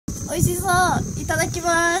美味しそう。いただき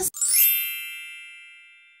ます。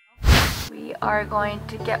We are going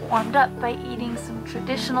to get warmed up by eating some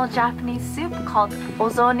traditional Japanese soup called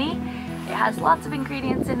Ozoni. It has lots of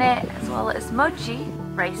ingredients in it, as well as mochi,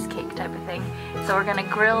 rice cake type of thing. So we're gonna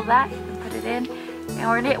grill that and put it in, and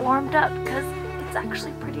we're gonna get warmed up because it's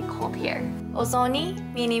actually pretty cold here. Ozoni,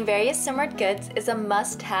 meaning various simmered goods, is a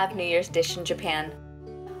must-have New Year's dish in Japan.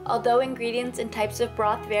 Although ingredients and types of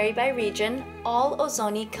broth vary by region, all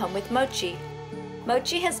ozoni come with mochi.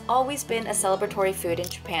 Mochi has always been a celebratory food in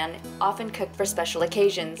Japan, often cooked for special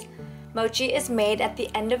occasions. Mochi is made at the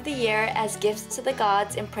end of the year as gifts to the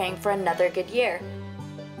gods and praying for another good year.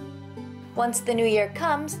 Once the new year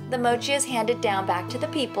comes, the mochi is handed down back to the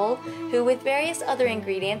people, who with various other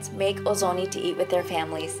ingredients make ozoni to eat with their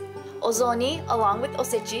families. Ozoni, along with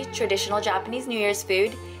osechi, traditional Japanese New Year's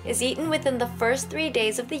food, is eaten within the first 3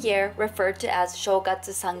 days of the year, referred to as Shogatsu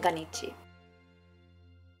Sanganichi.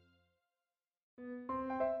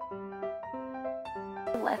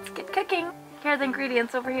 Let's get cooking. Here are the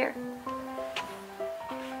ingredients over here.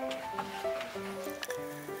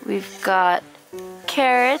 We've got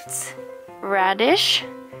carrots, radish,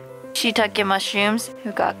 shiitake mushrooms.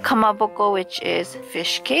 We've got kamaboko, which is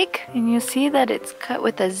fish cake. And you see that it's cut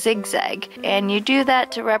with a zigzag. And you do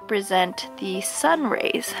that to represent the sun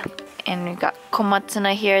rays. And we've got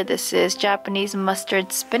komatsuna here. This is Japanese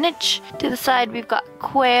mustard spinach. To the side, we've got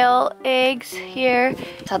quail eggs here.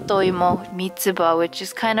 Satoimo mitsuba, which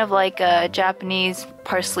is kind of like a Japanese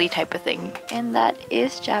parsley type of thing. And that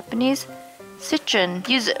is Japanese citron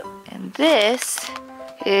yuzu. And this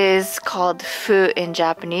is called fu in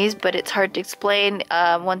Japanese, but it's hard to explain.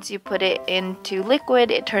 Once you put it into liquid,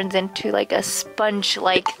 it turns into like a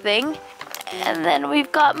sponge-like thing. And then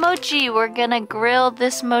we've got mochi. We're gonna grill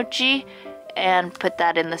this mochi and put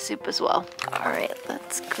that in the soup as well. Alright,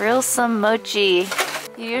 let's grill some mochi.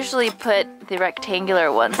 You usually put the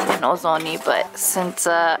rectangular ones in ozoni, but since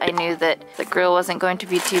I knew that the grill wasn't going to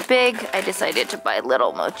be too big, I decided to buy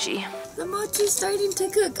little mochi. The mochi's starting to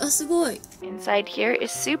cook. Oh, sugoi. Inside here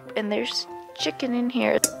is soup, and there's chicken in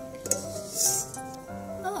here.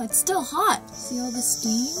 Oh, it's still hot. See all the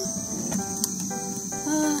steam?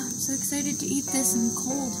 I'm so excited to eat this in the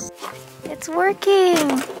cold. It's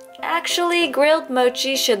working! Actually, grilled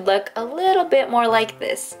mochi should look a little bit more like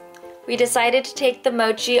this. We decided to take the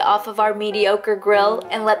mochi off of our mediocre grill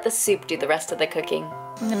and let the soup do the rest of the cooking.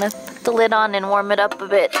 I'm gonna put the lid on and warm it up a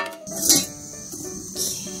bit.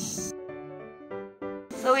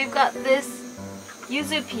 So we've got this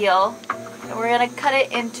yuzu peel, and we're gonna cut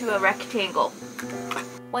it into a rectangle.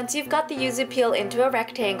 Once you've got the yuzu peel into a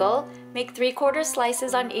rectangle, make 3/4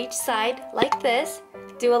 slices on each side, like this.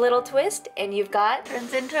 Do a little twist, and you've got,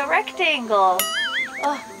 turns into a rectangle.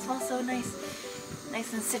 Oh, it smells so nice.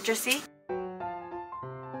 Nice and citrusy.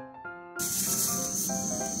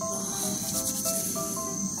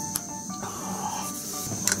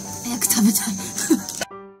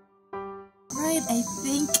 Alright, I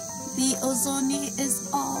think the ozoni is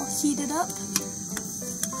all heated up.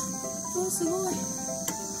 Oh, sugoi.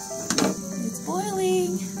 It's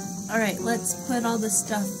boiling. Alright, let's put all the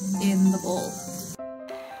stuff in the bowl.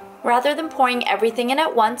 Rather than pouring everything in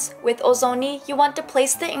at once, with ozoni, you want to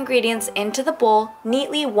place the ingredients into the bowl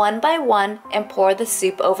neatly one by one and pour the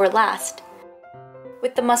soup over last.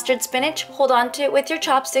 With the mustard spinach, hold on to it with your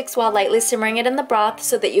chopsticks while lightly simmering it in the broth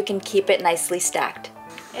so that you can keep it nicely stacked.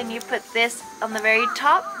 And you put this on the very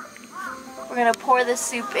top. We're gonna pour the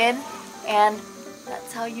soup in, and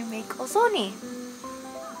that's how you make ozoni.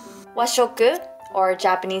 Washoku, or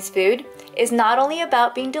Japanese food, is not only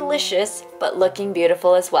about being delicious, but looking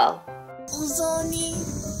beautiful as well. Ozoni,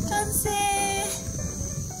 kansei!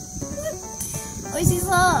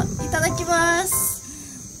 Oishisou! Itadakimasu!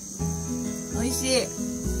 Oishii!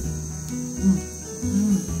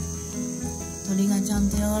 鶏がちゃん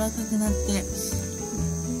と柔らかくなって、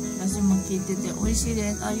だしも効いてて美味しい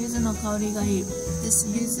です。あ、柚子の香りがいい。This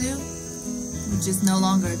yuzu, which is no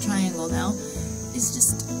longer a triangle now, is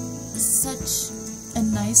just such a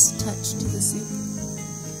nice touch to the soup.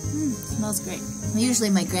 Smells great. Usually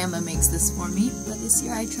my grandma makes this for me, but this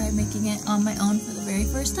year I tried making it on my own for the very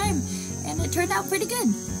first time, and it turned out pretty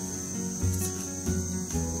good.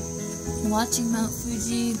 Watching Mount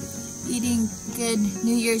Fuji, eating good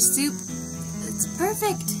New Year's soup, it's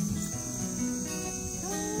perfect.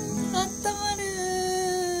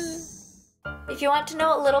 If you want to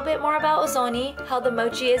know a little bit more about ozoni, how the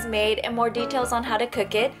mochi is made, and more details on how to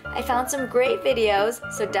cook it, I found some great videos,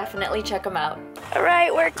 so definitely check them out.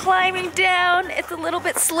 Alright, we're climbing down. It's a little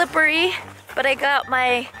bit slippery, but I got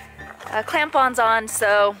my clamp-ons on,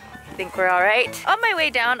 so I think we're alright. On my way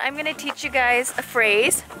down, I'm going to teach you guys a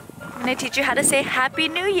phrase. I'm gonna teach you how to say Happy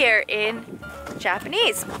New Year in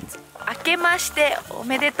Japanese. 明けましてお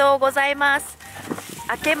めでとうございます。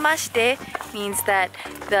明けまして means that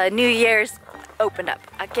the New Year's opened up.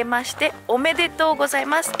 明けましておめでとうござい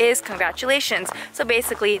ます is congratulations. So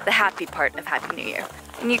basically the happy part of Happy New Year.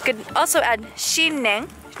 And you could also add 新年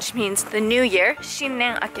which means the new year. 新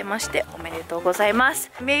年明けましておめでとうございます.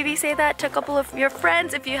 Maybe say that to a couple of your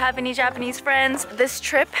friends if you have any Japanese friends. This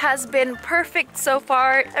trip has been perfect so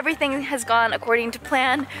far. Everything has gone according to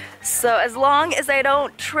plan. So as long as I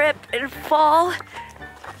don't trip and fall,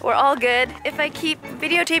 we're all good. If I keep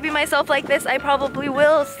videotaping myself like this, I probably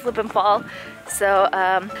will slip and fall. So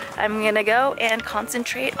I'm gonna go and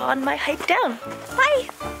concentrate on my hike down.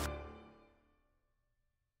 Bye!